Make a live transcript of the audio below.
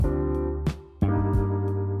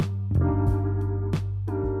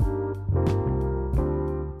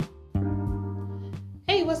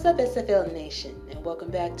what's up, SFL Nation, and welcome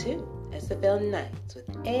back to SFL Nights with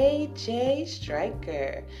AJ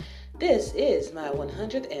Striker. This is my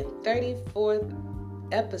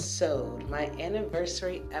 134th episode, my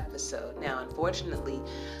anniversary episode. Now, unfortunately,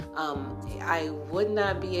 I was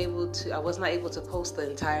not able to post the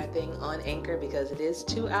entire thing on Anchor because it is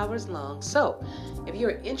 2 hours long. So, if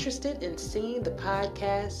you're interested in seeing the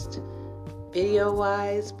podcast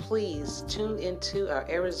video-wise, please tune into our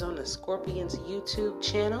Arizona Scorpions YouTube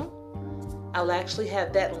channel. I'll actually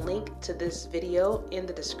have that link to this video in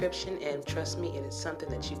the description, and trust me, it is something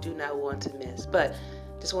that you do not want to miss. But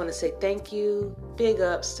just want to say thank you, big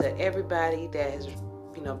ups to everybody that has,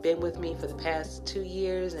 been with me for the past 2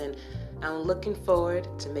 years, and I'm looking forward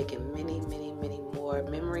to making many, many, many more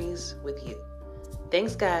memories with you.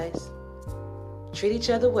 Thanks, guys. Treat each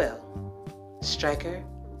other well. Striker